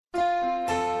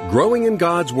growing in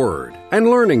God's Word, and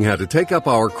learning how to take up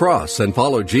our cross and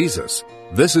follow Jesus.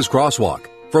 This is Crosswalk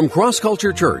from Cross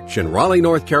Culture Church in Raleigh,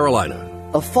 North Carolina.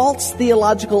 A false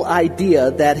theological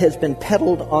idea that has been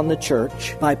peddled on the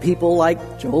church by people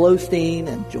like Joel Osteen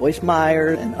and Joyce Meyer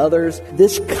and others.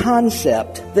 This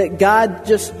concept that God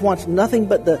just wants nothing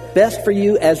but the best for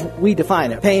you as we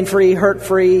define it. Pain-free,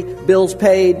 hurt-free, bills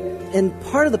paid. And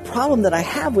part of the problem that I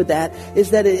have with that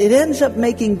is that it ends up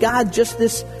making God just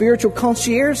this spiritual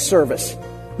concierge service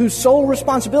whose sole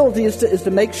responsibility is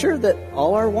to make sure that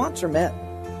all our wants are met.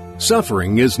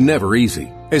 Suffering is never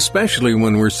easy, especially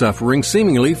when we're suffering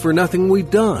seemingly for nothing we've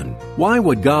done. Why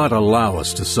would God allow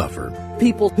us to suffer?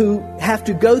 People who have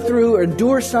to go through or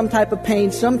endure some type of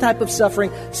pain, some type of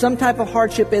suffering, some type of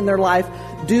hardship in their life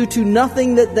due to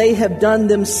nothing that they have done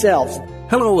themselves.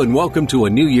 Hello and welcome to a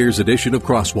New Year's edition of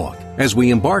Crosswalk. As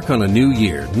we embark on a new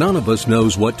year, none of us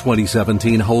knows what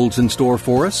 2017 holds in store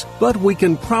for us, but we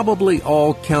can probably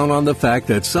all count on the fact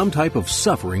that some type of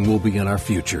suffering will be in our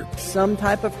future. Some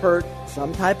type of hurt,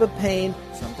 some type of pain,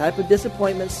 some type of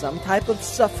disappointment, some type of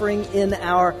suffering in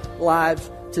our lives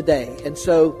today. And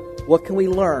so, what can we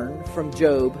learn from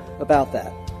Job about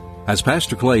that? As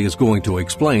Pastor Clay is going to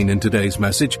explain in today's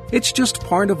message, it's just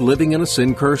part of living in a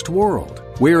sin-cursed world.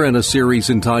 We're in a series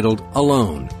entitled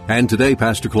Alone, and today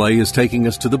Pastor Clay is taking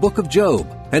us to the book of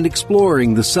Job and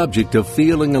exploring the subject of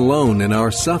feeling alone in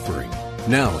our suffering.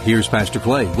 Now, here's Pastor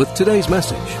Clay with today's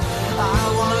message.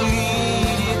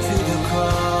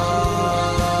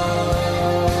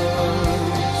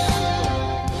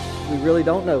 We really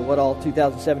don't know what all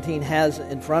 2017 has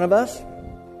in front of us.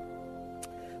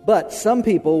 But some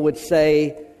people would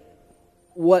say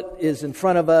what is in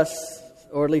front of us,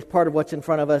 or at least part of what's in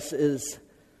front of us, is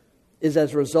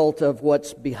as a result of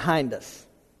what's behind us.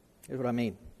 Here's what I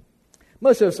mean.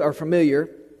 Most of us are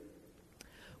familiar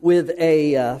with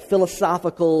a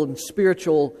philosophical and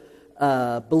spiritual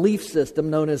belief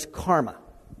system known as karma.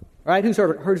 Right? Who's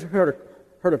heard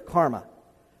of karma?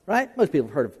 Right? Most people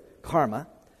have heard of karma.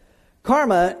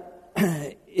 Karma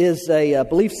is a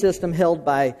belief system held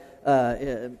by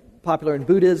popular in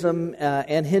Buddhism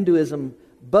and Hinduism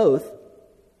both,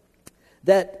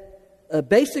 that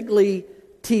basically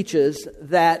teaches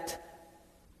that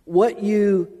what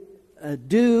you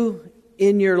do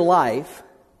in your life,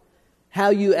 how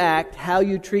you act, how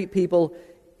you treat people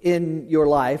in your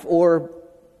life or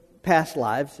past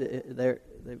lives, because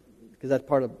that's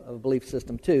part of a belief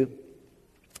system too,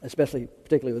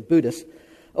 particularly with Buddhists,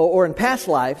 or in past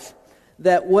lives,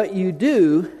 that what you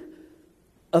do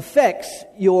affects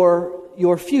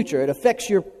your future. It affects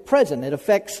your present. It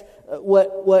affects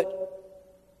what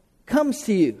comes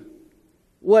to you.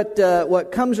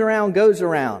 What comes around goes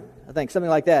around. I think something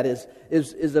like that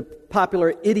is a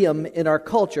popular idiom in our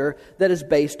culture that is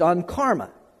based on karma.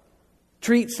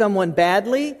 Treat someone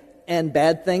badly, and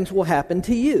bad things will happen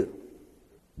to you.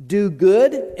 Do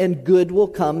good, and good will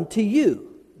come to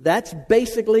you. That's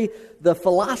basically the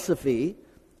philosophy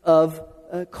of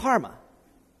karma.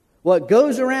 What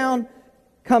goes around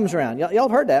comes around. Y'all have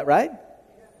heard that, right?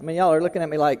 I mean, y'all are looking at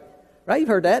me like, right? You've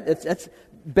heard that. That's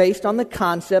based on the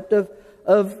concept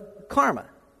of karma.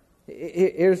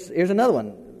 Here's another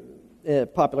one,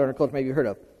 popular in our culture, maybe you've heard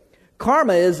of.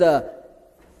 Karma is a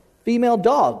female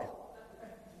dog.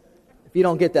 If you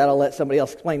don't get that, I'll let somebody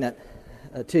else explain that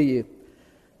to you.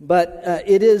 But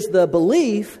it is the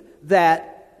belief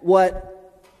that what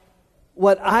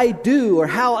I do or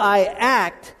how I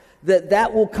act,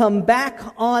 that will come back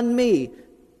on me.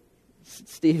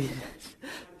 Stevie,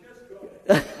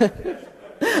 I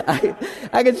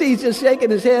can see he's just shaking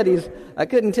his head. I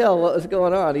couldn't tell what was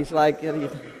going on. He's like, he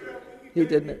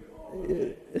didn't.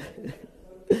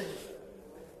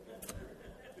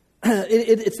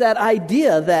 It's that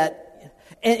idea that,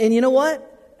 and you know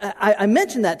what? I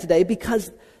mentioned that today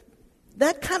because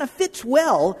that kind of fits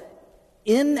well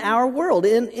in our world,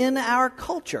 in our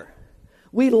culture.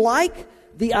 We like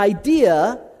the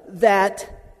idea that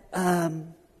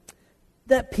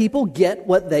people get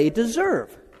what they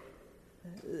deserve.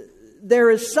 There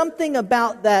is something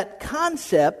about that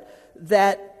concept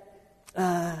that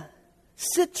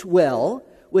sits well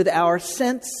with our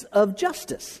sense of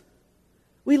justice.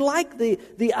 We like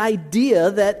the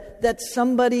idea that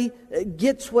somebody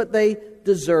gets what they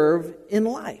deserve in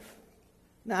life.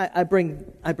 Now, I bring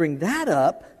that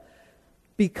up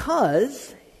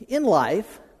because in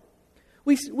life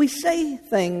we say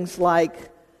things like,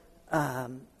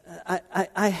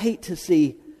 I hate to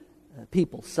see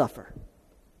people suffer.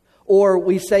 Or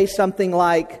we say something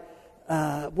like,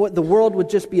 the world would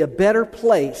just be a better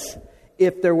place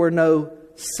if there were no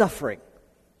suffering.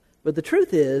 But the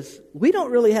truth is, we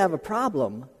don't really have a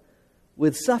problem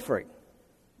with suffering.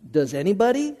 Does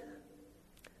anybody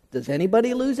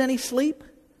lose any sleep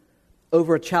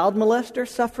over a child molester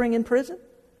suffering in prison?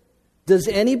 Does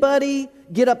anybody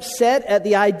get upset at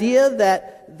the idea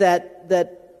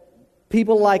that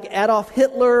people like Adolf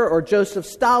Hitler or Joseph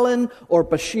Stalin or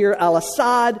Bashir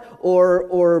al-Assad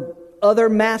or other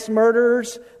mass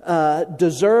murderers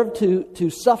deserve to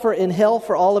suffer in hell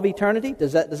for all of eternity?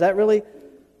 Does that really?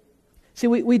 See,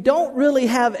 we don't really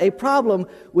have a problem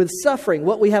with suffering.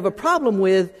 What we have a problem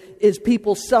with is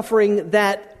people suffering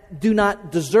that do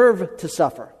not deserve to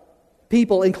suffer.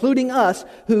 People, including us,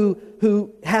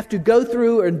 who have to go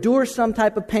through or endure some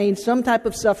type of pain, some type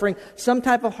of suffering, some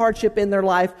type of hardship in their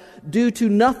life due to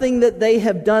nothing that they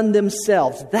have done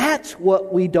themselves. That's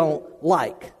what we don't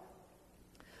like.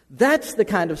 That's the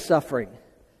kind of suffering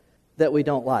that we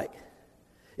don't like.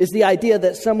 Is the idea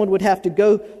that someone would have to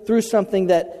go through something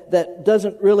that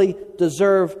doesn't really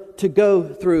deserve to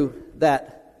go through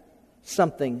that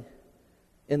something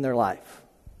in their life.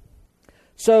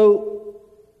 So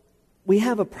we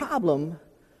have a problem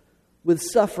with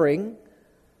suffering,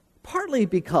 partly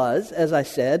because, as I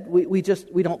said, we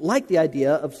don't like the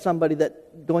idea of somebody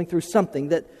that going through something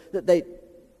that they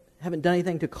haven't done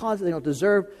anything to cause it, they don't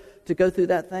deserve to go through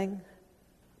that thing.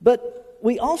 But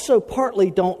we also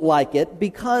partly don't like it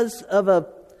because of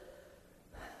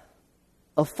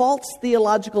a false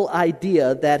theological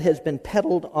idea that has been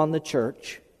peddled on the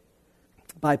church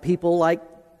by people like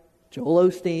Joel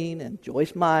Osteen and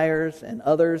Joyce Myers and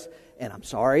others. And I'm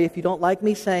sorry if you don't like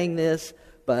me saying this,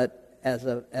 but as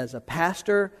a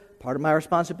pastor, part of my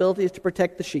responsibility is to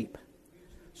protect the sheep.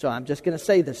 So I'm just going to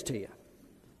say this to you.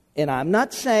 And I'm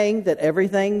not saying that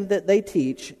everything that they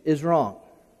teach is wrong.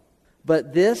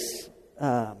 But this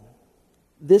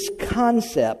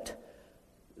concept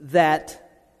that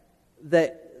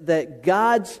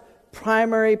God's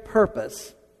primary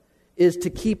purpose is to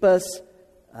keep us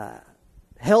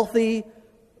healthy,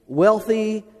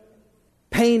 wealthy,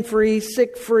 pain-free,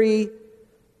 sick-free,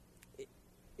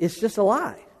 it's just a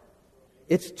lie.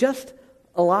 It's just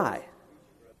a lie.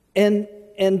 And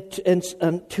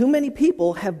too many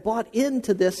people have bought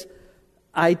into this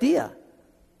idea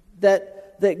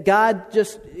that God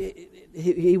just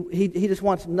he just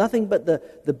wants nothing but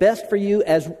the best for you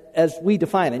as we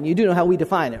define it. And you do know how we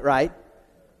define it, right?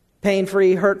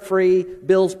 Pain-free, hurt-free,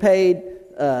 bills paid,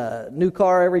 new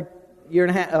car every year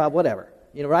and a half, whatever.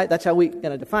 You know, right? That's how we're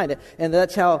going to define it. And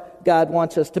that's how God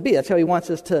wants us to be. That's how He wants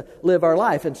us to live our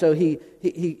life. And so He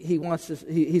wants us,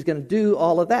 He's going to do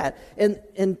all of that.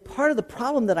 And part of the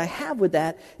problem that I have with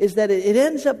that is that it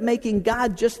ends up making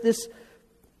God just this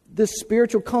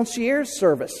spiritual concierge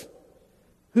service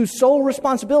whose sole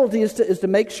responsibility is to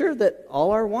make sure that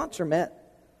all our wants are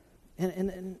met.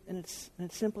 And it's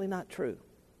simply not true.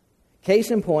 Case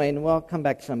in point, well, I'll come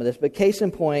back to some of this, but case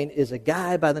in point is a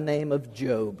guy by the name of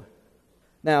Job.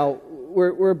 Now,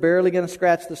 we're barely going to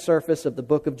scratch the surface of the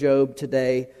book of Job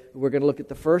today. We're going to look at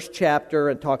the first chapter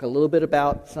and talk a little bit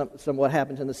about some what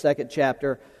happens in the second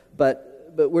chapter,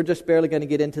 but we're just barely going to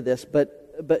get into this.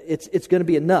 But it's going to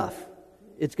be enough.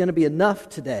 It's going to be enough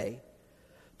today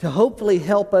to hopefully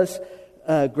help us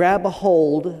grab a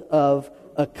hold of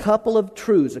a couple of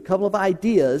truths, a couple of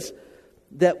ideas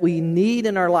that we need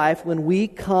in our life when we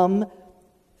come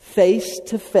face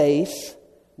to face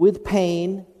with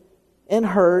pain and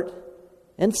hurt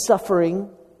and suffering,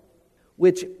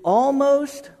 which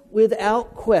almost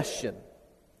without question,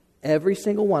 every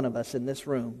single one of us in this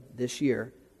room this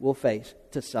year will face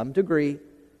to some degree,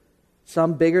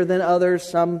 some bigger than others,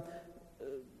 some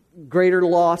greater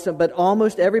loss, but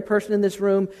almost every person in this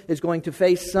room is going to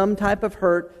face some type of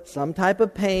hurt, some type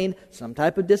of pain, some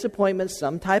type of disappointment,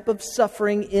 some type of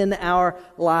suffering in our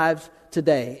lives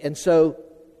today. And so,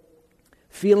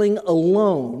 feeling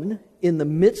alone in the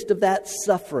midst of that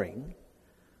suffering,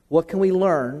 what can we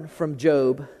learn from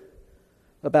Job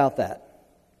about that?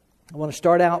 I want to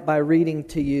start out by reading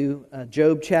to you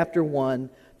Job chapter 1,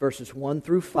 verses 1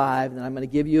 through 5. And I'm going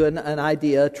to give you an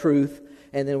idea, a truth,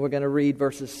 and then we're going to read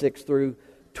verses 6 through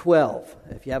 12.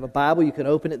 If you have a Bible, you can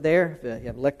open it there. If you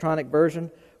have an electronic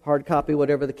version, hard copy,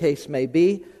 whatever the case may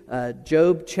be.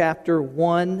 Job chapter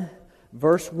 1,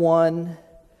 verse 1,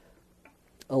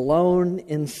 alone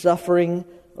in suffering.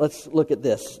 Let's look at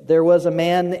this. There was a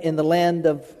man in the land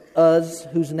of Uz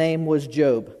whose name was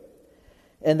Job.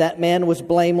 And that man was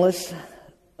blameless,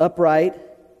 upright,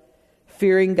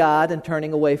 fearing God and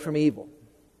turning away from evil.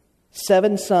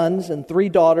 7 sons and 3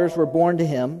 daughters were born to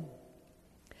him.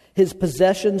 His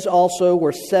possessions also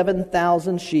were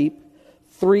 7,000 sheep,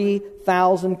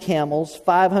 3,000 camels,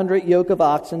 500 yoke of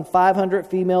oxen, 500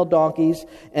 female donkeys,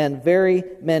 and very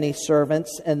many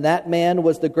servants. And that man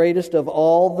was the greatest of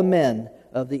all the men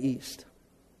of the East.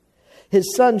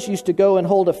 His sons used to go and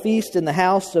hold a feast in the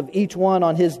house of each one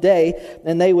on his day,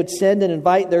 and they would send and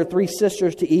invite their 3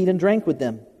 sisters to eat and drink with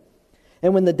them.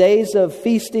 And when the days of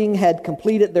feasting had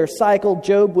completed their cycle,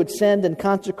 Job would send and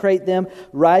consecrate them,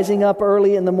 rising up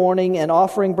early in the morning and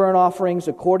offering burnt offerings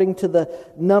according to the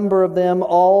number of them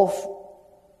for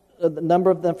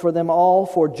them all.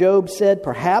 For Job said,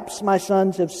 "Perhaps my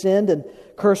sons have sinned and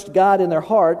cursed God in their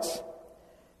hearts."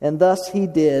 And thus he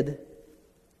did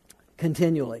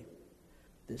continually.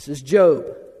 This is Job.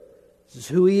 This is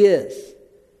who he is.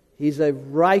 He's a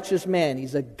righteous man.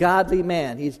 He's a godly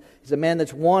man. He's a man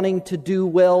that's wanting to do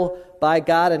well by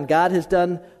God, and God has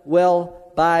done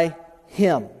well by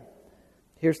him.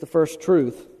 Here's the first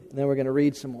truth, and then we're going to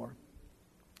read some more.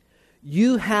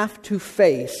 You have to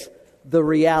face the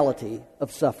reality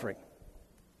of suffering.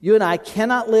 You and I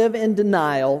cannot live in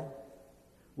denial.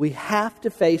 We have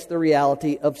to face the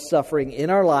reality of suffering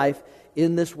in our life,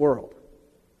 in this world.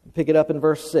 Pick it up in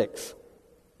verse 6.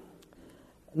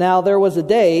 Now there was a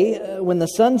day when the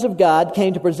sons of God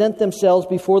came to present themselves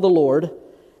before the Lord,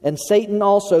 and Satan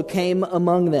also came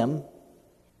among them.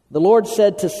 The Lord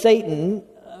said to Satan,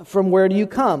 "From where do you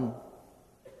come?"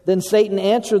 Then Satan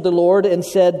answered the Lord and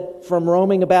said, "From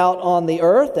roaming about on the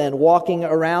earth and walking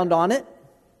around on it."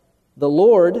 The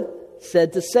Lord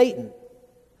said to Satan,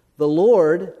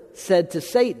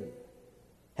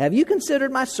 "Have you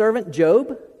considered my servant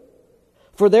Job?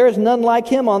 For there is none like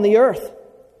him on the earth,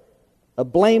 a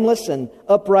blameless and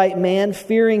upright man,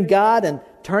 fearing God and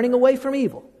turning away from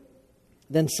evil."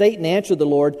 Then Satan answered the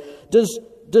Lord,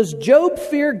 Does Job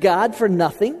fear God for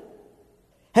nothing?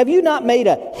 Have you not made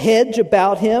a hedge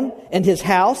about him and his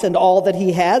house and all that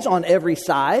he has on every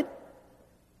side?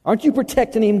 Aren't you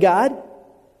protecting him, God?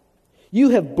 You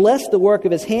have blessed the work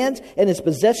of his hands, and his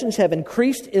possessions have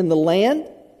increased in the land.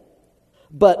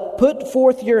 But put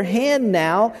forth your hand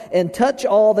now and touch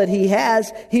all that he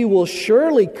has. He will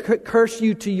surely curse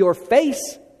you to your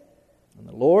face. And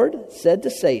the Lord said to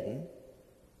Satan,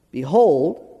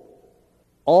 "Behold,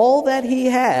 all that he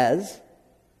has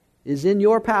is in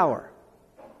your power.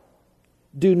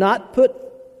 Only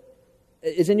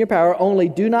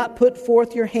do not put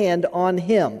forth your hand on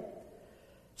him."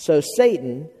 So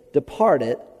Satan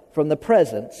departed from the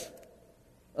presence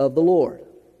of the Lord.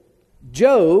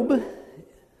 Job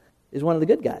is one of the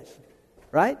good guys,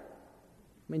 right?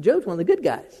 I mean, Job's one of the good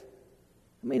guys.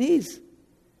 I mean, he's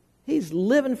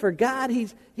living for God.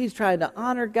 He's trying to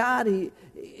honor God. He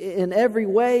in every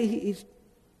way. He's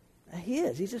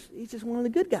just one of the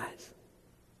good guys.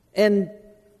 And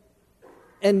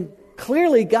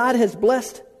clearly God has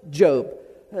blessed Job.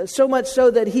 So much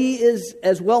so that he is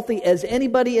as wealthy as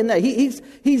anybody in that.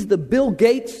 He's the Bill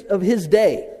Gates of his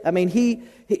day. I mean,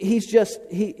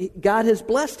 God has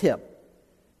blessed him.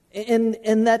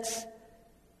 And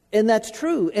that's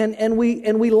true. And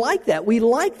we like that. We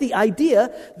like the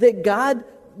idea that God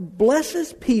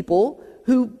blesses people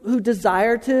who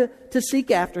desire to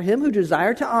seek after him, who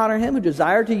desire to honor him, who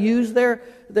desire to use their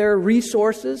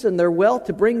resources and their wealth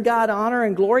to bring God honor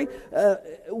and glory.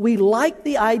 We like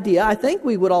the idea, I think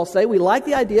we would all say, we like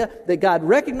the idea that God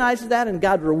recognizes that and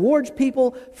God rewards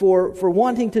people for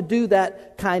wanting to do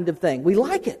that kind of thing. We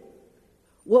like it.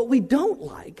 What we don't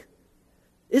like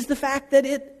is the fact that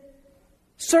it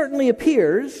certainly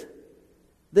appears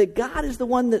that God is the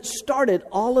one that started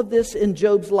all of this in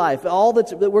Job's life. All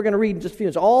that we're going to read in just a few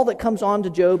minutes, all that comes on to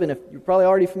Job, and if you're probably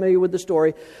already familiar with the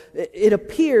story, it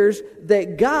appears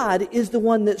that God is the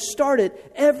one that started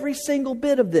every single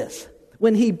bit of this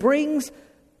when he brings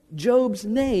Job's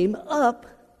name up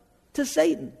to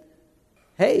Satan.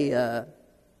 Hey, you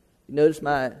notice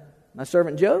my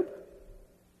servant Job?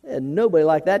 And nobody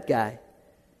like that guy.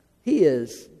 He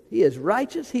is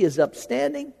righteous. He is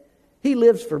upstanding. He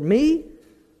lives for me.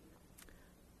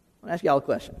 I want to ask y'all a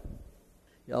question.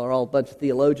 Y'all are all a bunch of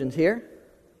theologians here.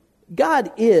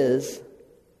 God is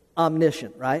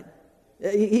omniscient, right?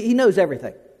 He knows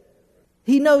everything.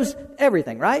 He knows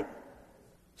everything, right?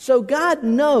 So God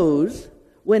knows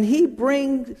when he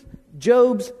brings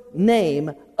Job's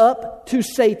name up to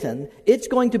Satan, it's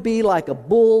going to be like a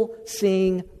bull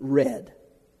seeing red.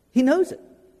 He knows it.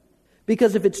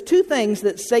 Because if it's two things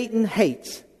that Satan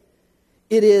hates,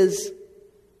 it is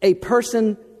a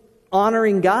person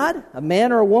honoring God, a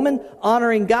man or a woman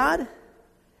honoring God,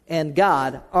 and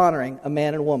God honoring a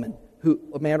man or woman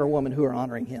who are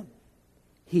honoring him.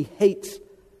 He hates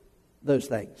those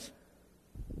things.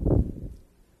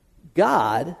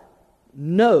 God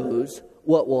knows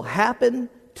what will happen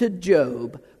to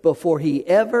Job before he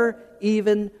ever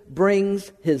even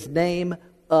brings his name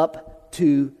up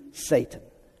to Satan.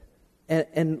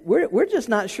 And we're just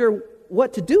not sure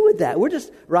what to do with that. We're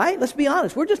just, right? Let's be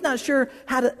honest. We're just not sure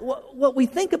what we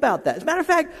think about that. As a matter of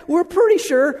fact, we're pretty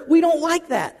sure we don't like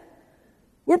that.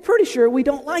 We're pretty sure we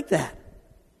don't like that.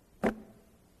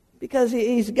 Because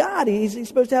he's God. He's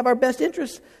supposed to have our best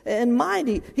interests in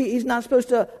mind. He's not supposed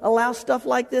to allow stuff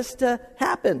like this to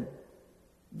happen.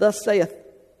 Thus saith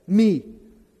me.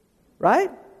 Right?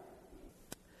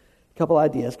 A couple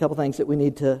ideas, a couple things that we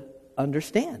need to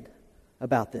understand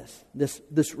about this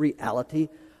reality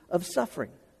of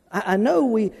suffering. I know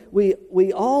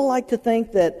we all like to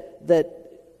think that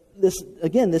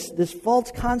this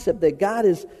false concept that God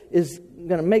is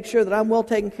going to make sure that I'm well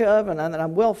taken care of and that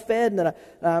I'm well fed and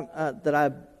that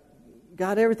I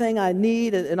got everything I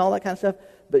need and all that kind of stuff.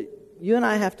 But you and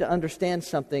I have to understand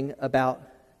something about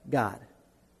God.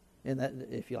 And that,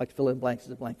 if you like to fill in blanks,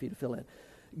 it's a blank for you to fill in.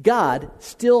 God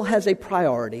still has a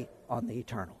priority on the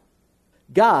eternal.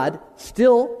 God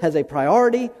still has a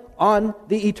priority on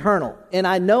the eternal. And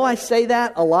I know I say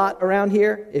that a lot around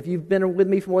here. If you've been with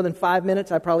me for more than 5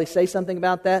 minutes, I probably say something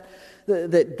about that.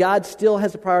 That God still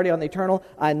has a priority on the eternal.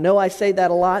 I know I say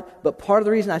that a lot, but part of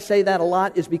the reason I say that a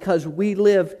lot is because we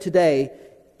live today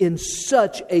in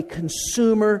such a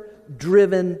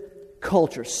consumer-driven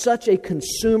culture, such a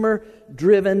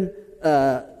consumer-driven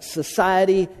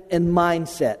society and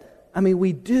mindset. I mean,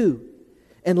 we do.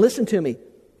 And listen to me.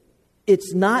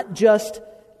 It's not just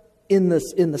in the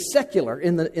secular,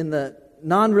 in the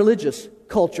non-religious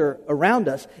culture around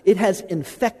us. It has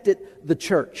infected the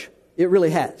church. It really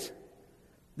has.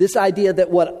 This idea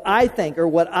that what I think or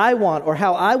what I want or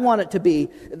how I want it to be,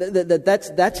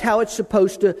 that's how it's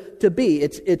supposed to be.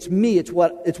 It's me. It's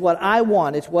what I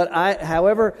want. It's what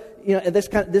however,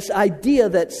 this idea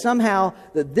that somehow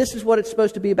that this is what it's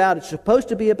supposed to be about. It's supposed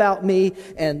to be about me,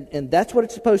 and that's what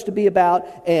it's supposed to be about,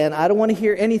 and I don't want to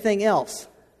hear anything else.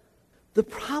 The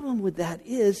problem with that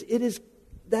is it is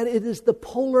the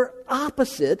polar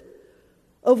opposite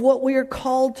of what we are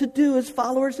called to do as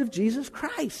followers of Jesus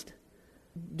Christ.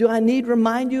 Do I need to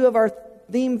remind you of our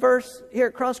theme verse here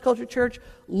at Cross Culture Church?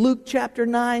 Luke chapter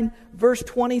 9, verse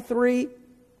 23.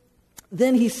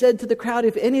 Then he said to the crowd,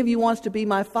 if any of you wants to be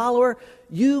my follower,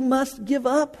 you must give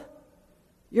up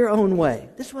your own way.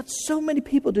 This is what so many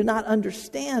people do not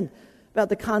understand about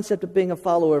the concept of being a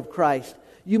follower of Christ.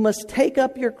 You must take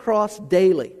up your cross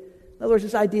daily. In other words,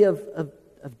 this idea of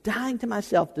dying to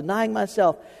myself, denying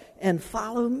myself, and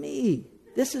follow me.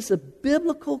 This is a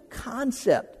biblical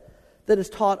concept that is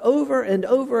taught over and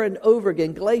over and over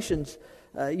again. Galatians,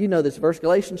 you know this verse,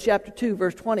 Galatians chapter 2,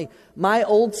 verse 20. My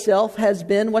old self has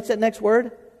been, what's that next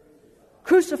word?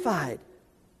 Crucified,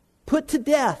 put to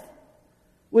death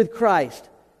with Christ.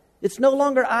 It's no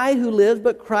longer I who lives,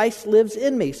 but Christ lives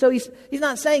in me. So he's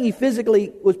not saying he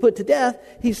physically was put to death.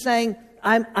 He's saying,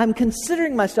 I'm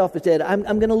considering myself as dead. I'm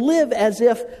going to live as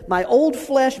if my old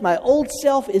flesh, my old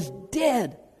self is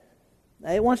dead.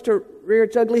 Now, it wants to rear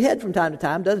its ugly head from time to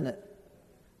time, doesn't it?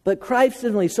 But Christ is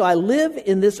in me. So I live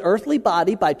in this earthly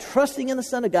body by trusting in the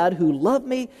Son of God who loved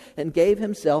me and gave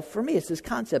himself for me. It's this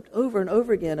concept over and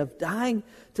over again of dying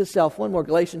to self. One more,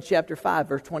 Galatians chapter 5,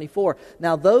 verse 24.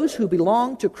 Now those who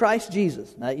belong to Christ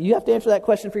Jesus. Now you have to answer that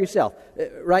question for yourself.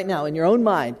 Right now, in your own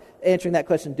mind, answering that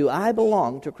question, do I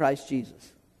belong to Christ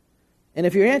Jesus? And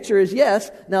if your answer is yes,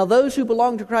 now those who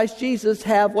belong to Christ Jesus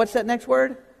have, what's that next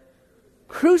word?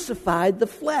 Crucified the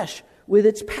flesh with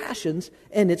its passions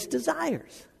and its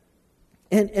desires.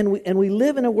 And we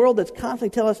live in a world that's constantly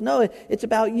telling us, no, it's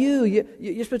about you.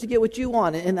 You're supposed to get what you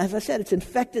want. And as I said, it's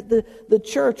infected the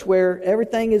church where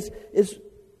everything is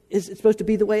supposed to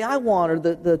be the way I want, or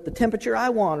the temperature I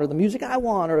want, or the music I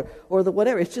want, or the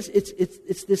whatever. It's just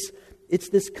it's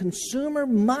this consumer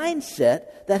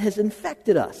mindset that has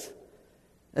infected us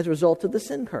as a result of the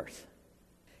sin curse.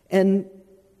 And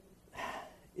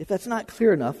if that's not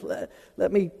clear enough,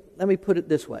 let me put it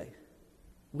this way.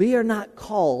 We are not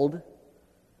called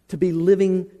to be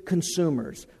living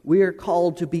consumers. We are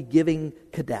called to be giving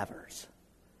cadavers.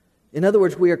 In other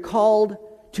words, we are called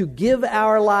to give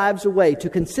our lives away, to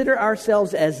consider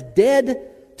ourselves as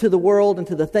dead to the world and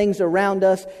to the things around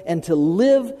us, and to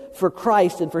live for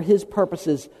Christ and for His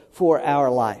purposes for our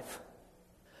life.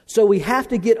 So we have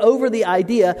to get over the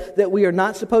idea that we are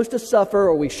not supposed to suffer,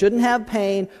 or we shouldn't have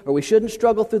pain, or we shouldn't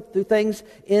struggle through things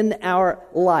in our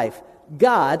life.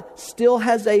 God still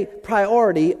has a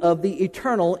priority of the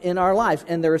eternal in our lives.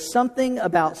 And there is something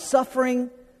about suffering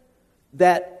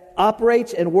that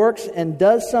operates and works and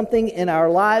does something in our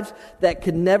lives that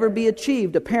can never be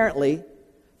achieved, apparently,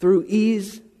 through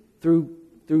ease, through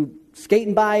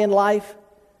skating by in life,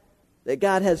 that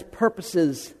God has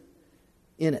purposes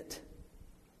in it.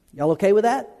 Y'all okay with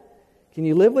that? Can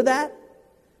you live with that?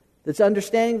 That's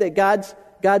understanding that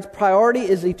God's priority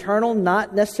is eternal,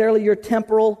 not necessarily your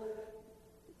temporal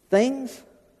things.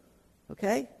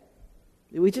 Okay?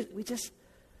 We just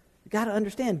got to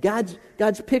understand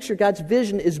God's picture, God's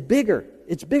vision is bigger.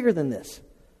 It's bigger than this.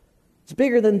 It's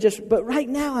bigger than just, but right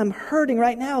now I'm hurting.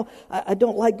 Right now I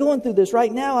don't like going through this.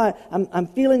 Right now I'm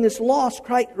feeling this loss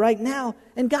right now.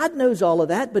 And God knows all of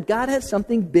that, but God has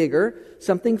something bigger,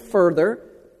 something further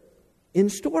in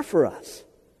store for us.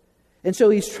 And so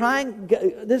He's trying,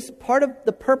 this part of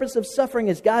the purpose of suffering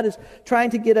is God is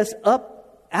trying to get us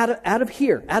up out of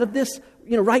here, out of this,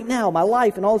 right now, my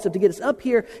life and all this stuff, to get us up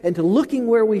here and to looking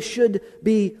where we should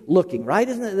be looking, right?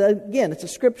 Isn't it? Again, it's a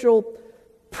scriptural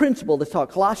principle that's taught.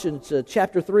 Colossians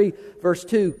chapter 3, verse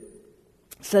 2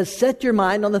 says, set your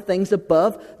mind on the things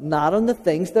above, not on the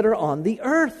things that are on the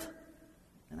earth.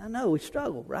 And I know we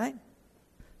struggle, right?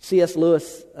 C.S.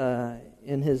 Lewis,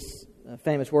 in his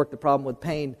famous work, The Problem with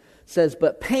Pain, says,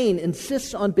 but pain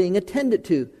insists on being attended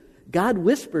to. God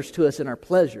whispers to us in our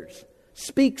pleasures,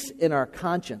 speaks in our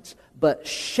conscience, but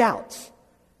shouts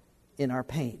in our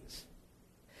pains.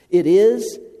 It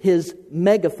is His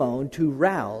megaphone to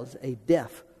rouse a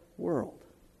deaf world.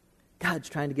 God's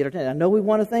trying to get our attention. I know we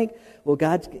want to think, well,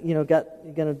 God's going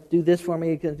to do this for me,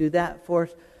 He's going to do that for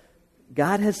us.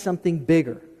 God has something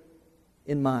bigger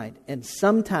in mind. And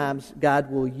sometimes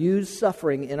God will use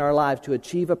suffering in our lives to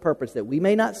achieve a purpose that we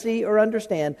may not see or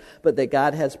understand, but that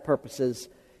God has purposes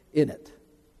in it.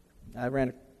 I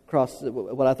ran across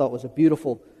what I thought was a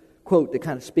beautiful quote that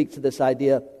kind of speaks to this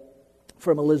idea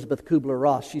from Elizabeth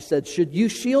Kubler-Ross. She said, should you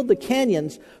shield the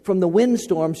canyons from the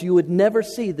windstorms, you would never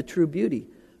see the true beauty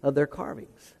of their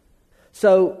carvings.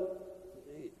 So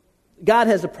God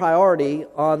has a priority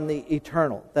on the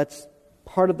eternal. That's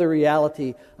part of the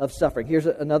reality of suffering. Here's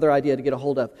another idea to get a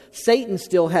hold of. Satan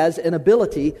still has an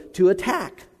ability to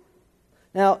attack.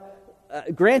 Now,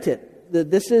 granted,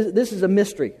 this is a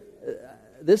mystery.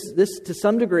 This to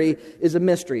some degree is a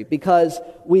mystery, because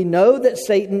we know that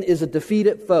Satan is a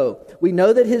defeated foe. We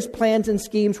know that his plans and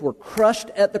schemes were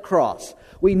crushed at the cross.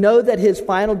 We know that his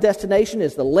final destination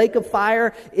is the lake of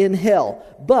fire in hell.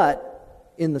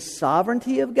 But in the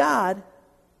sovereignty of God,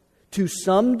 to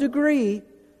some degree,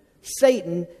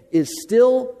 Satan is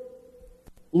still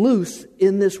loose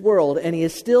in this world, and he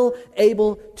is still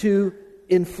able to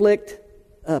inflict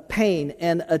pain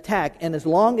and attack. And as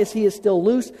long as he is still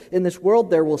loose in this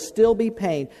world, there will still be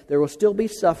pain, there will still be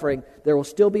suffering, there will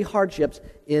still be hardships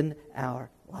in our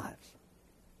lives.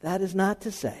 That is not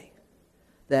to say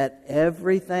that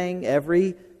everything,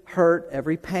 every hurt,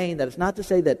 every pain, that is not to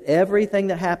say that everything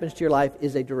that happens to your life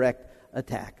is a direct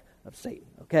attack of Satan.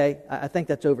 Okay? I think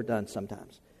that's overdone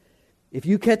sometimes. If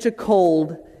you catch a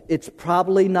cold, it's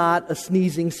probably not a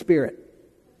sneezing spirit.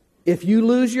 If you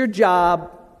lose your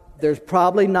job, there's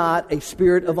probably not a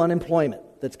spirit of unemployment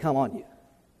that's come on you.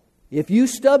 If you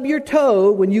stub your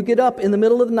toe when you get up in the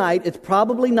middle of the night, it's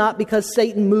probably not because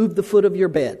Satan moved the foot of your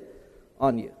bed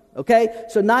on you. Okay?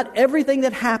 So not everything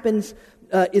that happens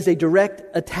is a direct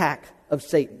attack of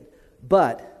Satan.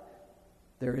 But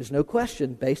there is no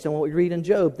question, based on what we read in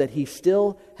Job, that he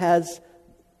still has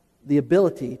the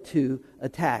ability to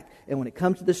attack. And when it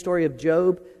comes to the story of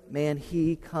Job, man,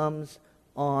 he comes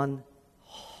on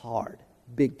hard.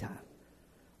 Big time.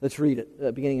 Let's read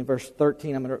it, beginning in verse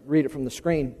 13. I'm going to read it from the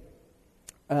screen,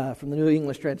 from the New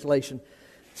English Translation.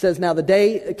 It says, now the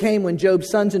day came when Job's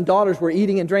sons and daughters were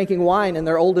eating and drinking wine in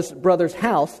their oldest brother's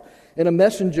house, and a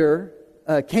messenger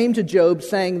came to Job,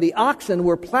 saying, the oxen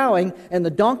were plowing, and the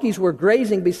donkeys were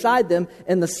grazing beside them,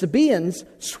 and the Sabaeans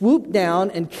swooped down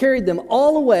and carried them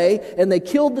all away, and they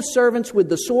killed the servants with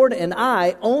the sword, and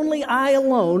only I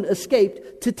alone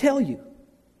escaped to tell you.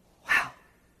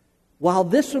 While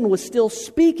this one was still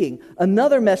speaking,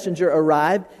 another messenger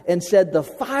arrived and said, the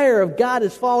fire of God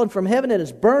has fallen from heaven and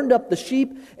has burned up the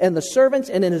sheep and the servants,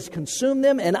 and it has consumed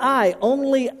them, and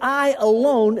only I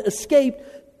alone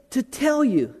escaped to tell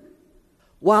you.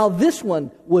 While this one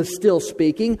was still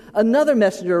speaking, another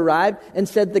messenger arrived and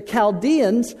said, the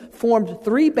Chaldeans formed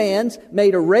 3 bands,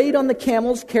 made a raid on the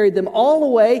camels, carried them all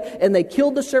away, and they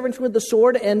killed the servants with the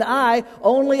sword, and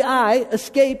only I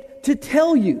escaped to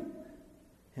tell you.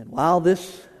 And while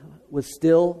this was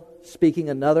still speaking,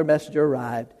 another messenger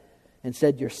arrived and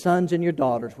said, your sons and your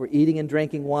daughters were eating and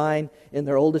drinking wine in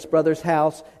their oldest brother's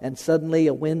house, and suddenly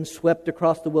a wind swept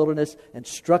across the wilderness and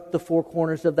struck the 4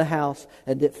 corners of the house,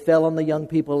 and it fell on the young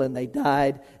people, and they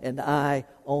died, and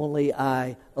only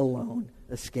I alone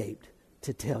escaped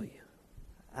to tell you.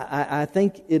 I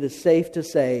think it is safe to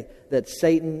say that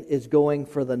Satan is going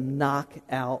for the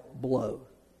knockout blow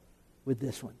with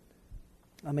this one.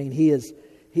 I mean, he is.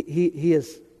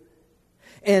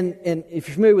 And if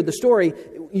you're familiar with the story,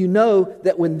 you know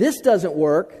that when this doesn't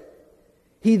work,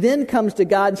 he then comes to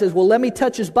God and says, well, let me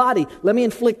touch his body. Let me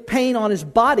inflict pain on his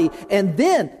body. And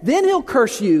then he'll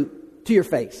curse you to your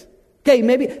face. Okay,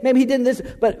 maybe he didn't this,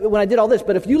 but when I did all this,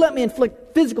 but if you let me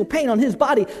inflict physical pain on his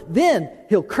body, then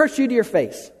he'll curse you to your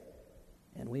face.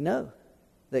 And we know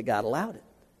that God allowed it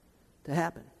to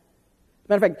happen. As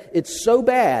a matter of fact, it's so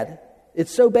bad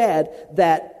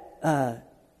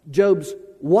that Job's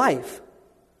wife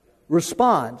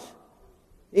responds.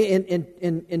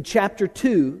 In chapter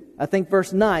 2, I think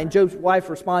verse 9, Job's wife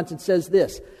responds and says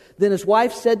this. Then his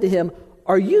wife said to him,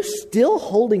 are you still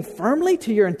holding firmly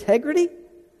to your integrity?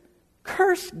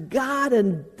 Curse God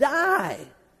and die.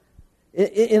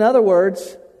 In other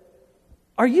words,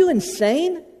 are you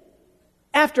insane?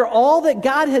 After all that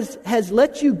God has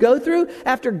let you go through,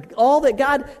 after all that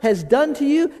God has done to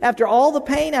you, after all the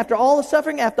pain, after all the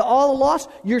suffering, after all the loss,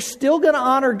 you're still going to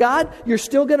honor God? You're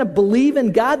still going to believe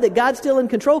in God, that God's still in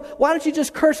control? Why don't you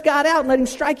just curse God out and let him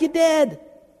strike you dead?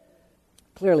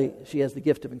 Clearly, she has the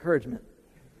gift of encouragement.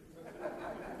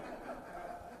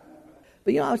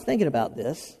 But I was thinking about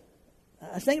this.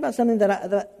 I was thinking about something that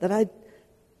I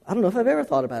don't know if I've ever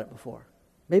thought about it before.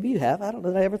 Maybe you have. I don't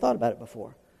know that I ever thought about it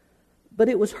before. But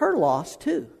it was her loss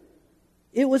too.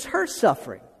 It was her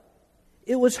suffering.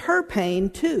 It was her pain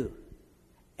too.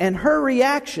 And her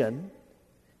reaction,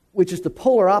 which is the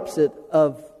polar opposite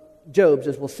of Job's,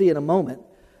 as we'll see in a moment,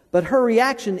 but her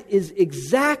reaction is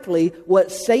exactly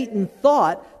what Satan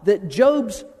thought that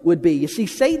Job's would be. You see,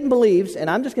 Satan believes, and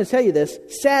I'm just going to tell you this,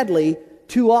 sadly,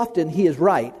 too often he is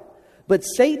right, but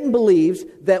Satan believes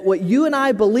that what you and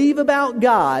I believe about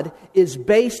God is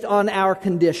based on our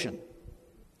condition.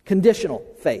 Conditional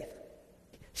faith.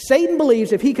 Satan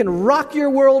believes if he can rock your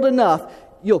world enough,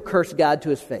 you'll curse God to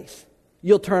his face.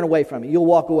 You'll turn away from it. You'll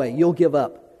walk away. You'll give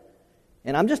up.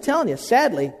 And I'm just telling you,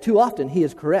 sadly, too often he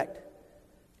is correct.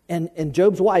 And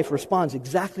Job's wife responds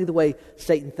exactly the way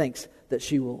Satan thinks that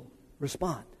she will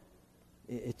respond.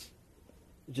 It's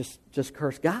just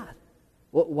curse God.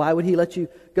 Why would he let you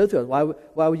go through it?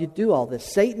 Why would you do all this?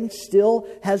 Satan still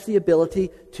has the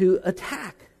ability to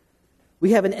attack.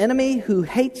 We have an enemy who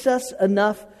hates us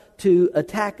enough to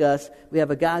attack us. We have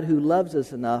a God who loves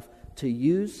us enough to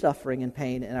use suffering and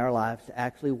pain in our lives to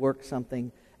actually work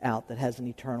something out that has an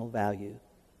eternal value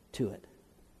to it.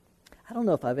 I don't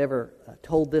know if I've ever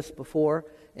told this before,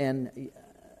 and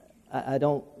I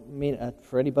don't mean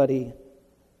for anybody.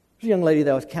 There's a young lady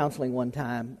that I was counseling one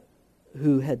time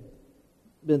who had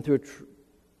been through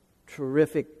a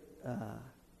terrific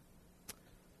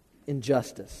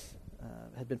injustice.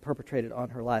 Had been perpetrated on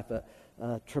her life.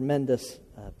 A tremendous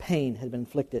pain had been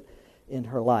inflicted in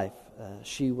her life.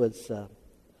 She was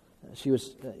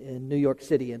in New York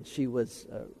City, and she was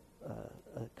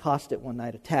accosted one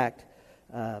night, attacked,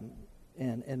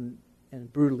 and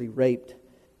brutally raped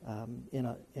in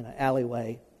an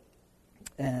alleyway.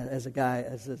 And as a guy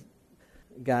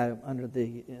under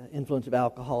the influence of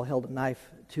alcohol held a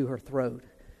knife to her throat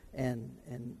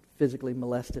and physically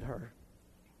molested her.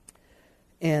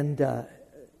 And a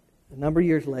number of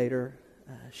years later,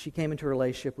 she came into a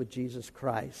relationship with Jesus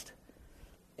Christ,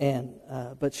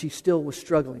 but she still was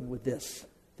struggling with this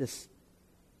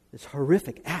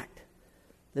horrific act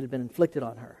that had been inflicted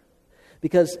on her.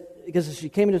 Because as she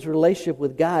came into this relationship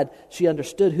with God, she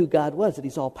understood who God was, that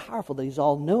He's all-powerful, that He's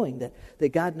all-knowing,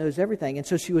 that God knows everything. And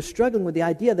so she was struggling with the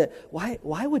idea that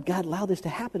why would God allow this to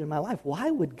happen in my life? Why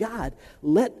would God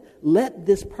let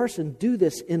this person do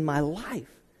this in my life?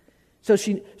 So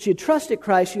she had trusted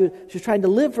Christ, she was trying to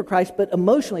live for Christ, but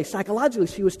emotionally, psychologically,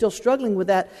 she was still struggling with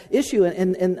that issue.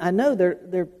 And I know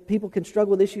there people can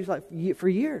struggle with issues like for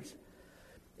years.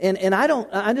 And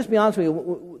I just be honest with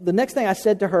you, the next thing I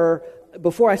said to her,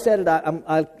 before I said it,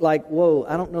 I like, whoa,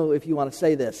 I don't know if you want to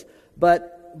say this.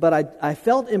 But I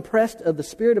felt impressed of the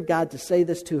Spirit of God to say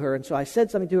this to her. And so I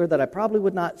said something to her that I probably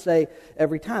would not say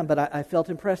every time, but I felt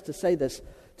impressed to say this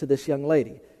to this young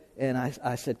lady. And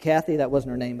I said, Kathy, that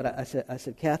wasn't her name, but I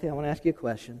said, Kathy, I want to ask you a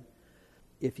question.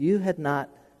 If you had not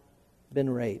been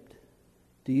raped,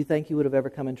 do you think you would have ever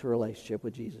come into a relationship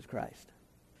with Jesus Christ?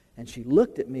 And she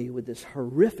looked at me with this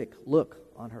horrific look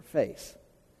on her face.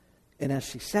 And as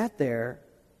she sat there,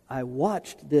 I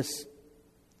watched this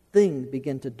thing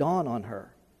begin to dawn on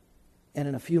her. And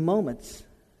in a few moments,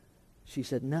 she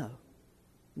said, no.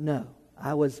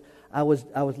 I was I was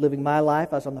living my life.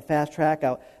 I was on the fast track,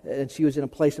 and she was in a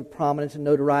place of prominence and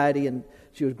notoriety, and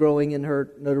she was growing in her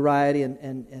notoriety,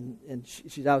 and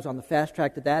I was on the fast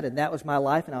track to that, and that was my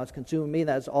life, and I was consuming me.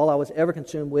 That was all I was ever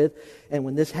consumed with. And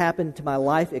when this happened to my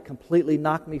life, it completely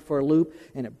knocked me for a loop,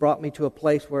 and it brought me to a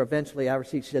place where eventually I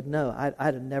received. She said, "No, I'd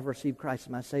have never received Christ as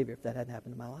my Savior if that hadn't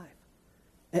happened in my life."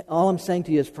 And all I'm saying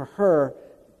to you is, for her,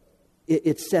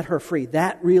 it set her free.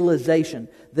 That realization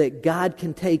that God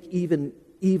can take even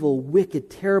evil, wicked,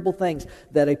 terrible things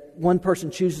that one person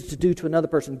chooses to do to another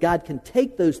person, God can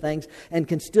take those things and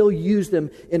can still use them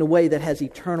in a way that has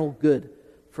eternal good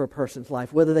for a person's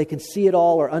life, whether they can see it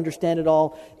all or understand it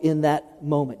all in that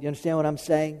moment. You understand what I'm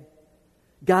saying?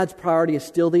 God's priority is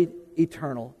still the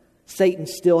eternal. Satan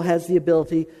still has the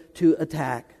ability to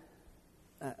attack.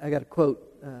 I got a quote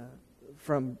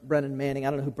from Brennan Manning.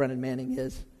 I don't know who Brennan Manning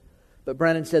is. But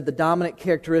Brennan said, "The dominant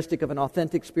characteristic of an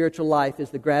authentic spiritual life is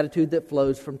the gratitude that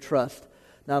flows from trust.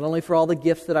 Not only for all the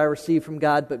gifts that I receive from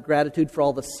God, but gratitude for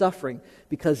all the suffering.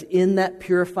 Because in that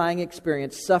purifying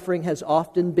experience, suffering has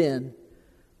often been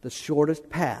the shortest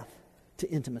path to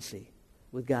intimacy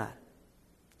with God."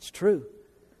 It's true.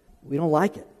 We don't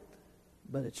like it,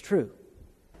 but it's true.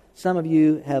 Some of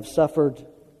you have suffered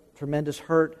tremendous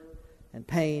hurt and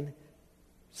pain,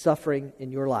 suffering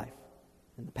in your life,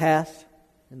 in the past,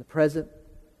 in the present,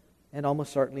 and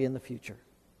almost certainly in the future.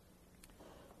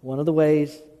 One of the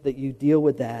ways that you deal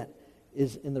with that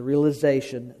is in the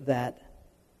realization that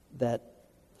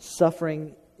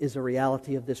suffering is a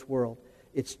reality of this world.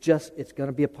 It's going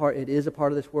to be it is a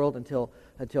part of this world until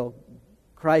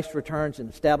Christ returns and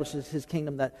establishes His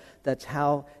kingdom. That's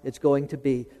how it's going to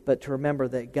be. But to remember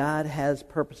that God has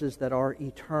purposes that are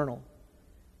eternal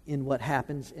in what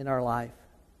happens in our life.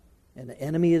 And the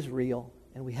enemy is real,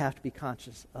 and we have to be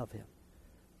conscious of him.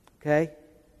 Okay?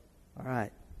 All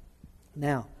right.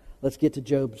 Now, let's get to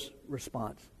Job's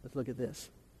response. Let's look at this.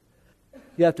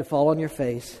 You have to fall on your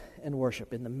face and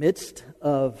worship. In the midst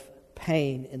of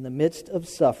pain, in the midst of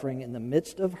suffering, in the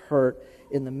midst of hurt,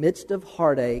 in the midst of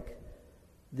heartache,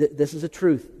 this is a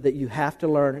truth that you have to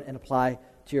learn and apply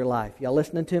to your life. Y'all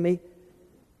listening to me?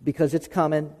 Because it's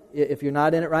coming. If you're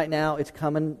not in it right now, it's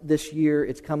coming this year.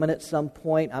 It's coming at some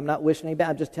point. I'm not wishing any bad.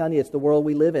 I'm just telling you, it's the world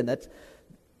we live in.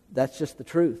 That's just the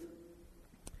truth.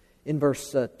 In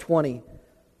verse 20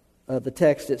 of the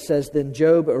text, it says, "Then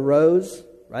Job arose,"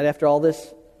 right after all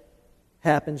this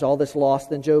happens, all this loss,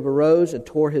 "Then Job arose and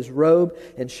tore his robe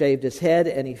and shaved his head,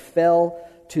 and he fell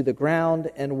to the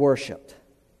ground and worshipped.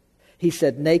 He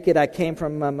said, 'Naked I came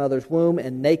from my mother's womb,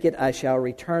 and naked I shall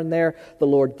return there. The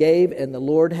Lord gave, and the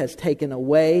Lord has taken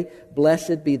away.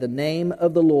 Blessed be the name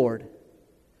of the Lord.'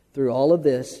 Through all of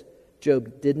this,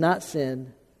 Job did not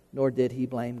sin, nor did he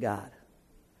blame God."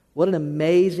 What an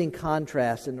amazing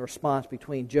contrast in the response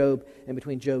between Job and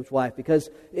between Job's wife. Because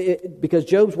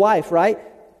Job's wife, right?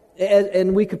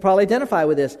 And we could probably identify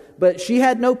with this, but she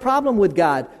had no problem with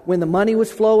God. When the money was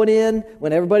flowing in,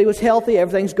 when everybody was healthy,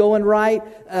 everything's going right,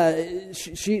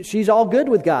 she's all good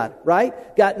with God,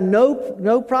 right? Got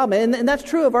no problem. And that's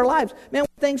true of our lives. Man,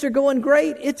 when things are going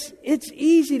great, it's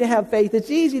easy to have faith.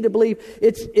 It's easy to believe.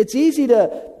 It's easy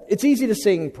to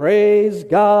sing, "Praise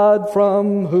God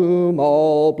from whom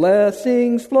all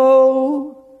blessings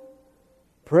flow.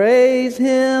 Praise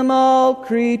Him, all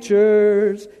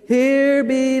creatures here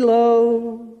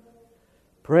below.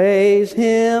 Praise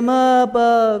Him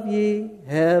above, ye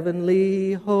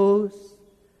heavenly hosts.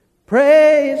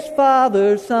 Praise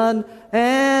Father, Son,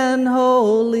 and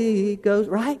Holy Ghost."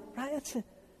 Right? That's it.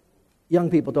 Young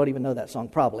people don't even know that song,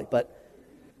 probably, but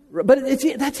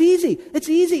that's easy. It's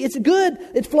easy. It's good.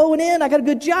 It's flowing in. I got a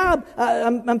good job.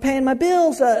 I'm paying my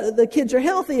bills. The kids are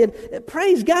healthy, and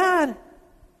praise God.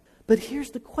 But here's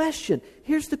the question.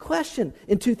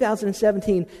 In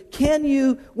 2017, can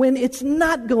you, when it's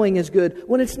not going as good,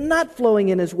 when it's not flowing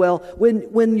in as well,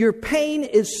 when your pain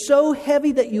is so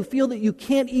heavy that you feel that you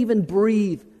can't even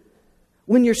breathe,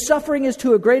 when your suffering is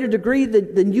to a greater degree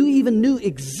than you even knew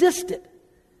existed,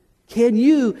 can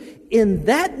you, in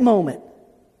that moment,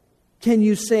 can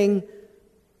you sing,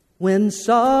 "When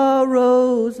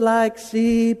sorrows like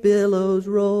sea billows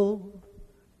roll,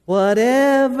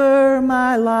 whatever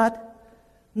my lot,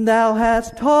 Thou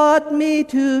hast taught me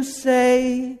to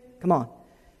say," come on,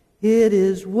 it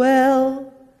is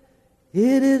well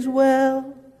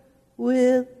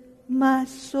with my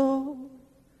soul."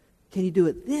 Can you do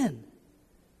it then,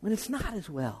 when it's not as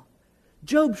well?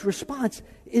 Job's response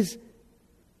is,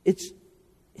 it's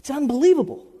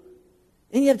unbelievable.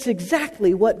 And yet it's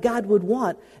exactly what God would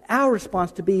want our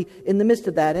response to be in the midst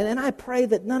of that. And I pray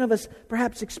that none of us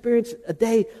perhaps experience a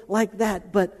day like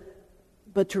that, but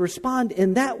but to respond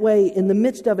in that way in the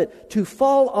midst of it, to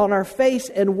fall on our face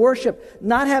and worship,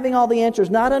 not having all the answers,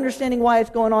 not understanding why it's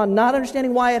going on, not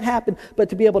understanding why it happened, but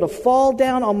to be able to fall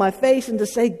down on my face and to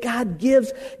say, God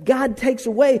gives, God takes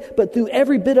away, but through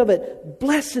every bit of it,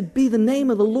 blessed be the name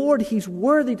of the Lord. He's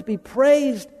worthy to be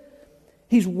praised.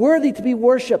 He's worthy to be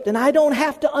worshiped, and I don't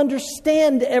have to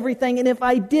understand everything, and if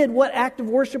I did, what act of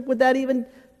worship would that even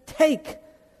take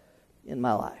in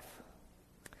my life?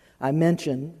 I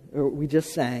mentioned, or we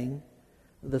just sang,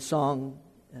 the song,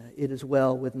 It Is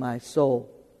Well With My Soul.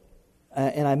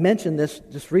 And I mentioned this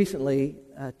just recently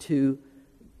to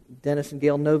Dennis and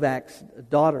Gail Novak's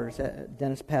daughters.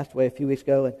 Dennis passed away a few weeks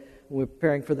ago, and we were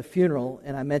preparing for the funeral,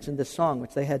 and I mentioned this song,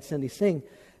 which they had Cindy sing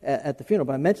at the funeral.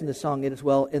 But I mentioned this song, It Is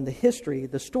Well, in the history,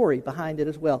 the story behind It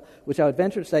Is Well, which I would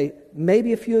venture to say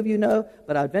maybe a few of you know,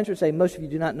 but I would venture to say most of you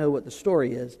do not know what the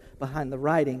story is behind the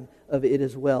writing of It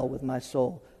Is Well With My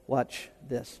Soul. Watch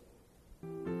this.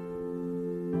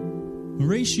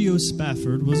 Horatio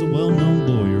Spafford was a well-known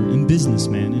lawyer and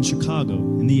businessman in Chicago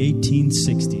in the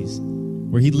 1860s,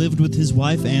 where he lived with his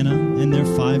wife Anna and their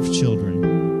 5 children.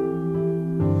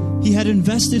 He had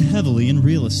invested heavily in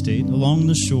real estate along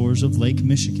the shores of Lake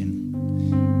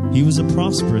Michigan. He was a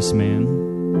prosperous man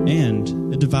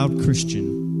and a devout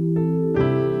Christian.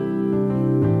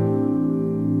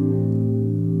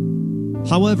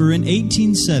 However, in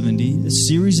 1870, a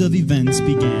series of events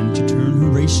began to turn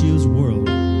Horatio's world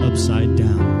upside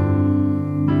down.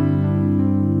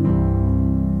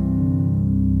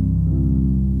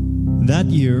 That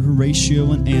year,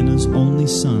 Horatio and Anna's only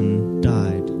son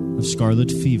died of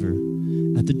scarlet fever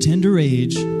at the tender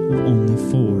age of only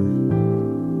 4.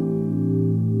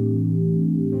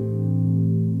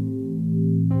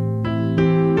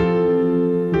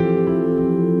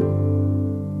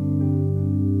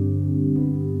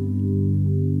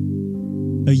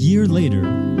 A year later,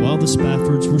 while the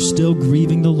Spaffords were still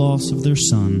grieving the loss of their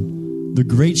son, the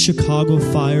Great Chicago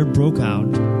Fire broke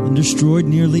out and destroyed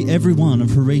nearly every one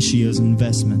of Horatio's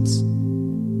investments.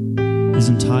 His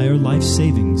entire life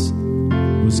savings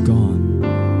was gone.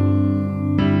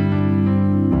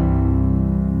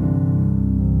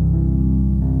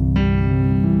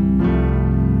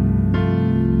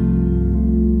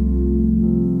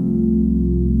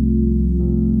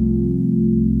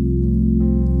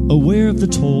 Aware of the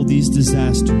toll these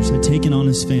disasters had taken on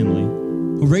his family,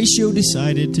 Horatio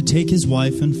decided to take his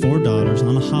wife and 4 daughters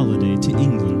on a holiday to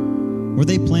England, where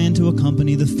they planned to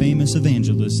accompany the famous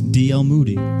evangelist D.L.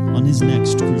 Moody on his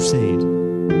next crusade.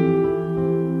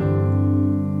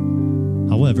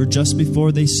 However, just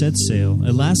before they set sail,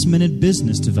 a last-minute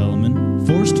business development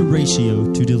forced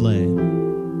Horatio to delay.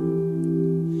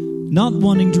 Not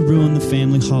wanting to ruin the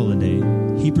family holiday,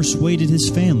 he persuaded his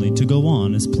family to go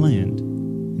on as planned,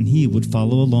 and he would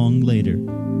follow along later.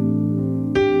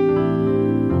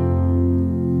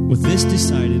 With this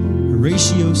decided,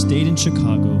 Horatio stayed in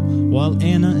Chicago while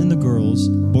Anna and the girls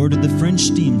boarded the French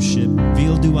steamship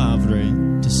Ville du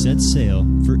Havre to set sail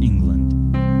for England.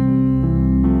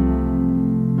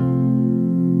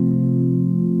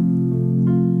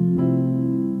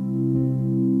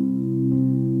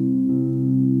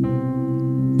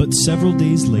 But several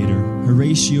days later,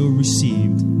 Horatio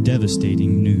received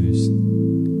devastating news.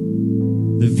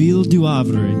 The Ville du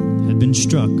Havre had been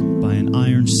struck by an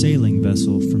iron sailing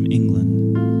vessel from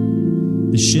England.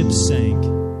 The ship sank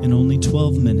in only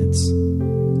 12 minutes,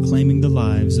 claiming the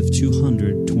lives of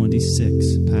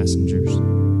 226 passengers.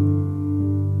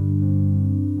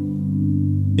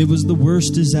 It was the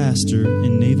worst disaster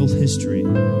in naval history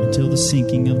until the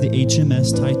sinking of the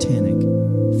HMS Titanic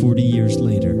 40 years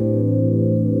later.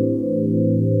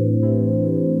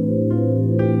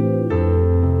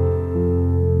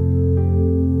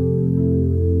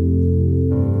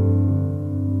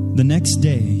 The next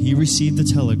day, he received a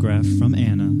telegraph from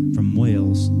Anna from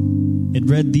Wales. It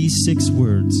read these 6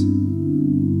 words: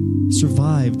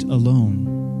 "Survived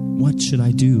alone. What should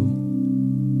I do?"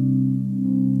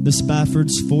 The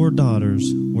Spaffords' 4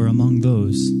 daughters were among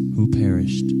those who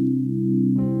perished.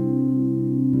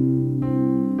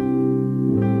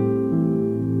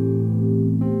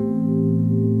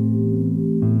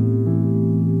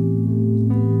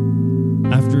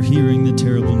 After hearing the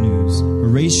terrible news,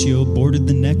 Horatio boarded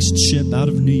the next ship out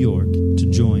of New York to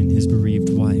join his bereaved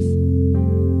wife.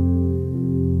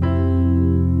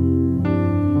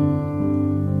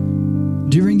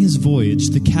 During his voyage,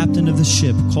 the captain of the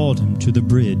ship called him to the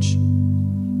bridge.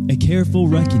 "A careful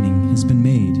reckoning has been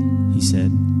made," he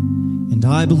said, "and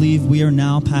I believe we are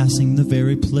now passing the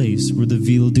very place where the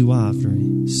Ville du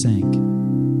Havre sank."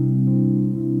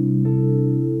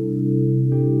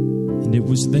 And it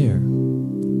was there,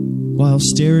 while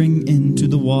staring into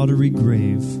the watery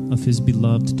grave of his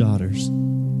beloved daughters,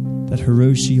 that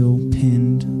Horatio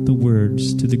penned the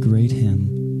words to the great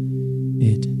hymn,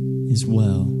 "It is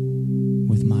well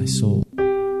with my soul."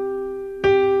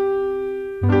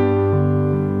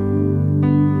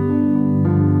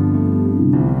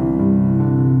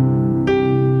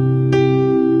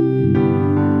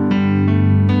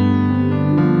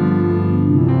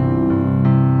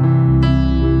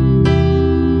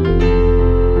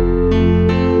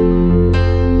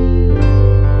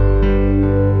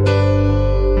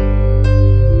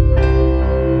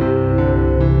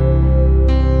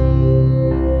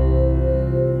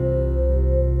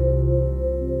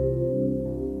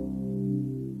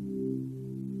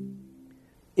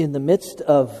 In the midst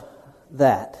of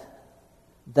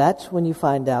that's when you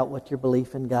find out what your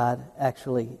belief in God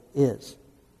actually is.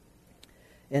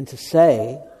 And to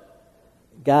say,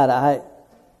 God,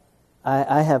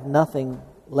 I have nothing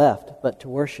left but to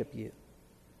worship you.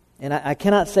 And I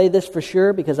cannot say this for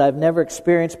sure because I've never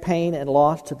experienced pain and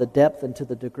loss to the depth and to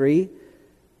the degree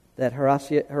that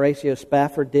Horatio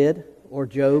Spafford did or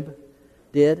Job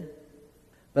did.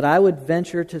 But I would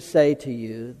venture to say to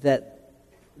you that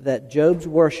Job's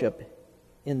worship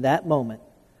in that moment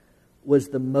was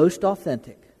the most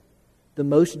authentic, the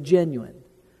most genuine,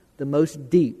 the most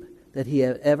deep that he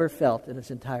had ever felt in his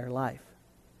entire life.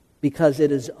 Because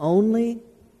it is only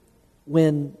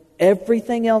when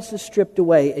everything else is stripped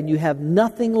away and you have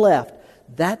nothing left,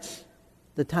 that's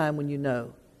the time when you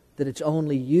know that it's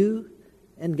only you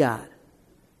and God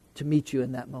to meet you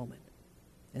in that moment.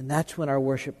 And that's when our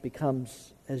worship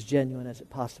becomes as genuine as it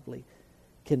possibly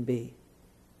can be.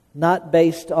 Not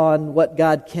based on what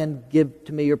God can give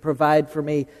to me or provide for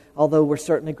me, although we're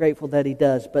certainly grateful that He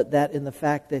does, but that in the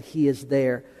fact that He is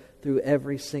there through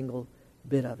every single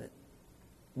bit of it.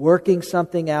 Working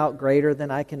something out greater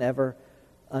than I can ever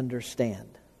understand.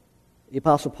 The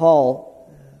Apostle Paul,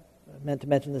 I meant to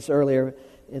mention this earlier,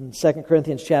 in 2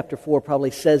 Corinthians chapter 4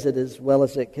 probably says it as well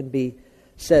as it can be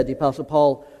said. The Apostle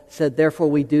Paul said, "Therefore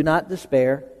we do not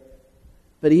despair,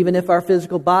 but even if our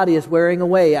physical body is wearing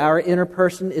away, our inner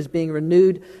person is being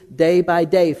renewed day by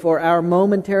day. For our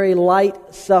momentary light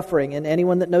suffering," and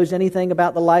anyone that knows anything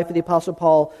about the life of the Apostle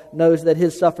Paul knows that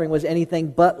his suffering was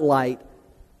anything but light.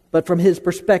 But from his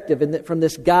perspective, and from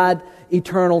this God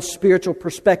eternal spiritual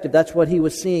perspective, that's what he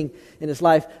was seeing in his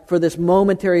life. For this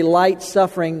momentary light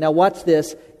suffering, now watch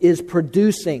this, is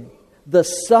producing. The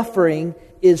suffering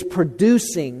is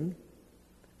producing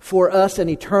for us an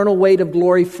eternal weight of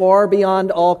glory far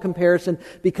beyond all comparison,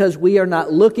 because we are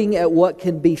not looking at what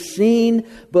can be seen,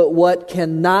 but what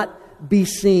cannot be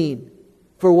seen.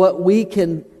 For what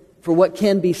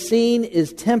can be seen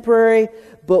is temporary,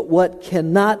 but what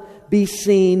cannot be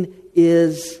seen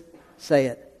is, say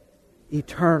it,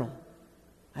 eternal.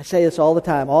 I say this all the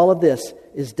time. All of this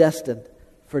is destined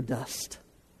for dust.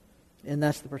 And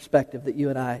that's the perspective that you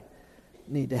and I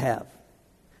need to have.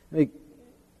 Let me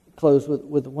close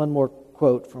with one more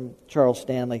quote from Charles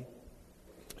Stanley.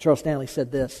 Charles Stanley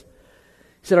said this.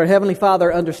 He said, "Our Heavenly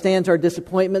Father understands our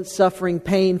disappointment, suffering,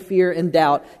 pain, fear, and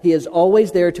doubt. He is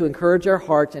always there to encourage our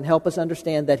hearts and help us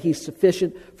understand that He's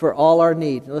sufficient for all our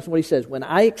needs." And listen to what he says. "When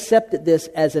I accepted this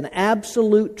as an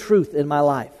absolute truth in my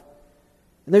life,"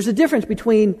 and there's a difference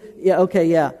between,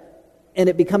 and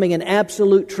it becoming an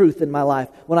absolute truth in my life.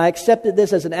 When I accepted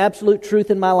this as an absolute truth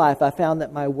in my life, I found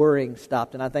that my worrying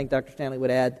stopped. And I think Dr. Stanley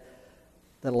would add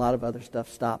that a lot of other stuff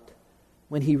stopped.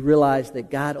 When he realized that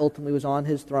God ultimately was on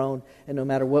His throne, and no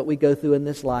matter what we go through in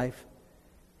this life,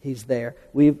 He's there.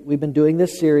 We've been doing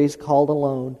this series called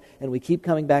Alone, and we keep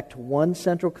coming back to one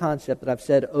central concept that I've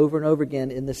said over and over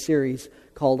again in this series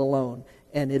called Alone,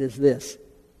 and it is this: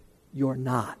 you're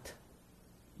not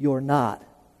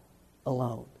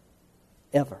alone.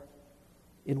 Ever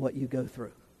in what you go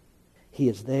through. He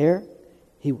is there.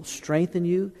 He will strengthen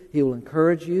you. He will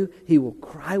encourage you. He will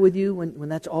cry with you when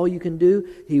that's all you can do.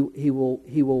 He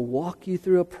will walk you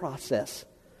through a process.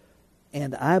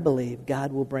 And I believe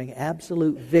God will bring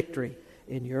absolute victory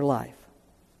in your life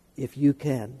if you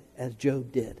can, as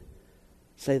Job did,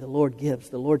 say, "The Lord gives,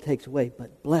 the Lord takes away,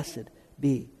 but blessed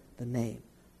be the name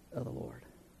of the Lord."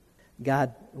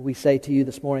 God, we say to you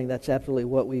this morning, that's absolutely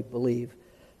what we believe.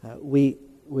 We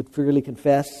would freely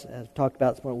confess, as talked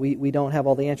about this morning, we don't have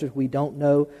all the answers. We don't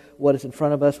know what is in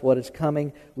front of us, what is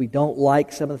coming. We don't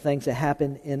like some of the things that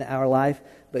happen in our life.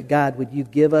 But God, would you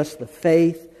give us the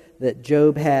faith that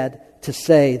Job had to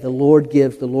say, "The Lord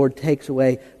gives, the Lord takes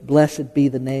away. Blessed be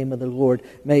the name of the Lord."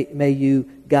 May you,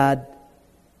 God,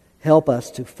 help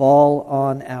us to fall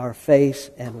on our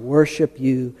face and worship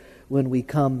you when we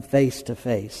come face to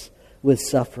face with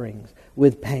sufferings,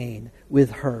 with pain,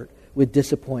 with hurt, with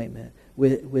disappointment,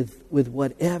 with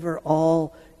whatever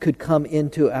all could come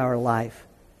into our life.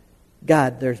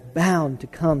 God, there's bound to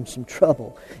come some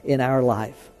trouble in our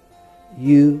life.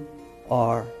 You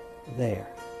are there.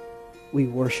 We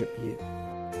worship you.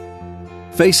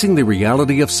 Facing the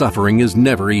reality of suffering is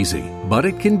never easy, but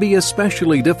it can be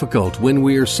especially difficult when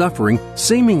we are suffering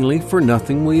seemingly for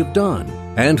nothing we have done.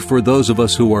 And for those of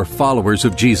us who are followers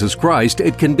of Jesus Christ,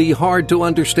 it can be hard to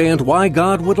understand why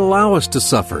God would allow us to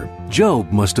suffer. Job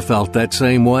must have felt that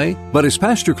same way, but as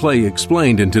Pastor Clay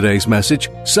explained in today's message,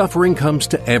 suffering comes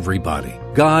to everybody.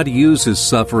 God uses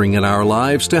suffering in our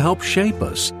lives to help shape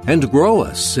us and grow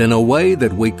us in a way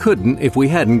that we couldn't if we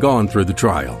hadn't gone through the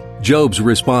trial. Job's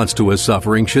response to his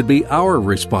suffering should be our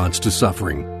response to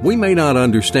suffering. We may not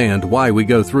understand why we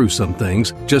go through some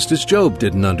things, just as Job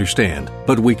didn't understand,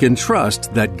 but we can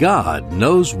trust that God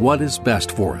knows what is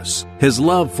best for us. His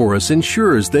love for us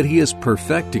ensures that He is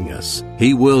perfecting us.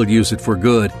 He will use it for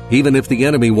good, even if the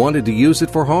enemy wanted to use it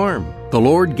for harm. The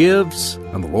Lord gives,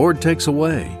 and the Lord takes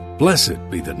away. Blessed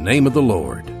be the name of the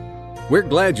Lord. We're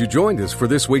glad you joined us for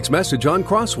this week's message on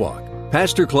Crosswalk.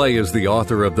 Pastor Clay is the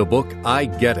author of the book, I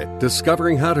Get It,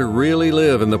 Discovering How to Really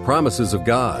Live in the Promises of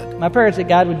God. My prayer is that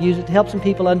God would use it to help some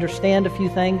people understand a few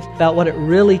things about what it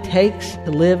really takes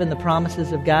to live in the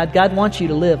promises of God. God wants you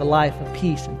to live a life of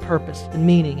peace and purpose and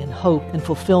meaning and hope and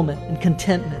fulfillment and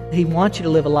contentment. He wants you to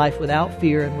live a life without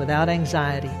fear and without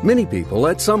anxiety. Many people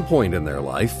at some point in their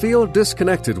life feel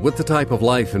disconnected with the type of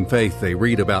life and faith they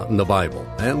read about in the Bible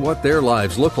and what their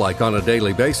lives look like on a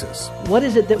daily basis. What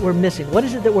is it that we're missing? What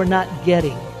is it that we're not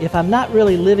getting? If I'm not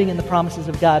really living in the promises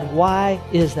of God, why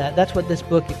is that? That's what this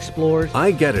book explores. I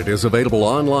Get It is available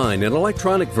online in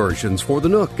electronic versions for the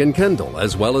Nook and Kindle,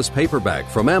 as well as paperback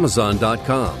from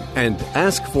Amazon.com. And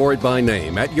ask for it by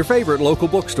name at your favorite local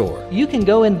bookstore. You can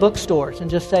go in bookstores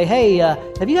and just say, hey,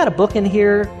 have you got a book in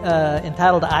here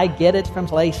entitled I Get It from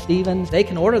Clay Stevens? They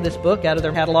can order this book out of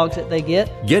their catalogs that they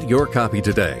get. Get your copy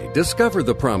today. Discover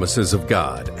the promises of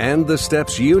God and the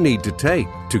steps you need to take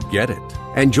to get it.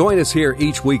 And join us here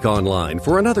each week online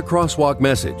for another Crosswalk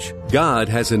message. God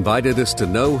has invited us to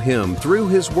know Him through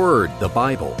His Word, the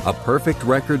Bible, a perfect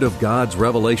record of God's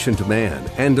revelation to man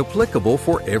and applicable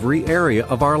for every area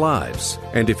of our lives.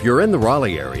 And if you're in the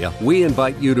Raleigh area, we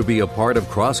invite you to be a part of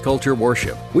Cross Culture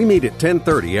Worship. We meet at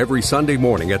 10:30 every Sunday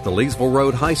morning at the Leesville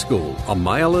Road High School, a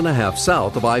mile and a half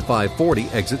south of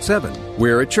I-540 Exit 7.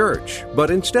 We're a church, but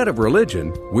instead of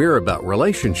religion, we're about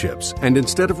relationships, and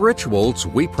instead of rituals,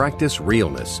 we practice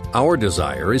realness. Our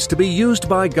desire is to be used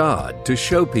by God to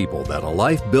show people that a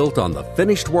life built on the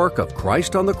finished work of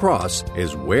Christ on the cross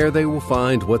is where they will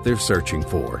find what they're searching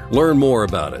for. Learn more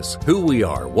about us, who we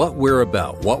are, what we're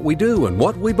about, what we do, and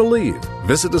what we believe.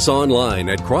 Visit us online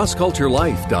at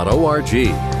crossculturelife.org.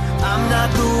 I'm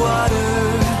not the water,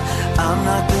 I'm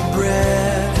not the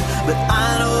bread, but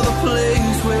I know the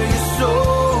place where your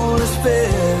soul is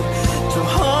fed. So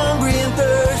hungry and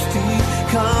thirsty,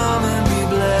 come and be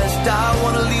blessed. I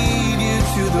want to lead you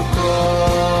to the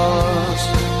cross.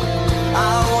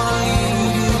 I want to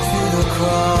lead you to the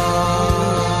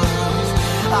cross.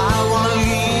 I want to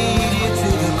lead you to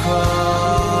the cross.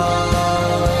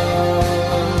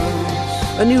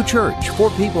 A new church for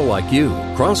people like you.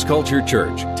 Cross Culture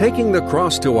Church, taking the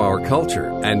cross to our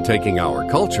culture and taking our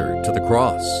culture to the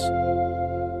cross.